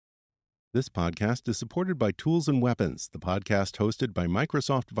This podcast is supported by Tools and Weapons, the podcast hosted by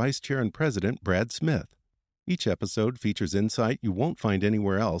Microsoft Vice Chair and President Brad Smith. Each episode features insight you won't find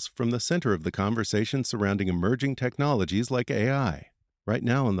anywhere else from the center of the conversation surrounding emerging technologies like AI. Right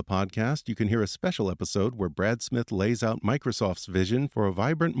now on the podcast, you can hear a special episode where Brad Smith lays out Microsoft's vision for a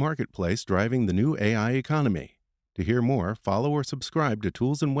vibrant marketplace driving the new AI economy. To hear more, follow or subscribe to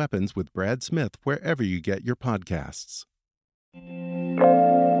Tools and Weapons with Brad Smith wherever you get your podcasts.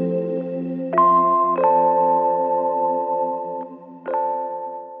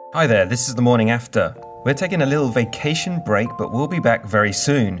 Hi there, this is the morning after. We're taking a little vacation break, but we'll be back very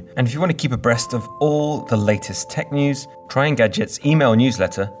soon. And if you want to keep abreast of all the latest tech news, try Engadget's email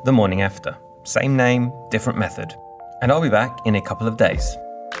newsletter, The Morning After. Same name, different method. And I'll be back in a couple of days.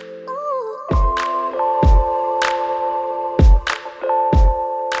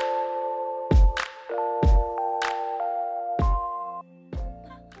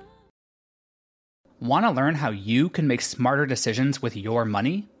 Want to learn how you can make smarter decisions with your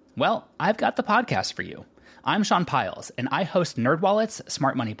money? Well, I've got the podcast for you. I'm Sean Piles, and I host NerdWallet's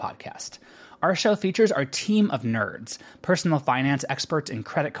Smart Money Podcast. Our show features our team of nerds, personal finance experts in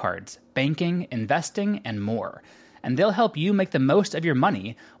credit cards, banking, investing, and more. And they'll help you make the most of your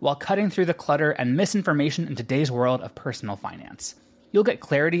money while cutting through the clutter and misinformation in today's world of personal finance. You'll get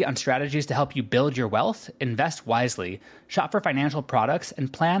clarity on strategies to help you build your wealth, invest wisely, shop for financial products,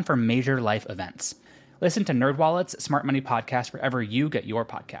 and plan for major life events. Listen to NerdWallet's Smart Money Podcast wherever you get your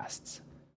podcasts.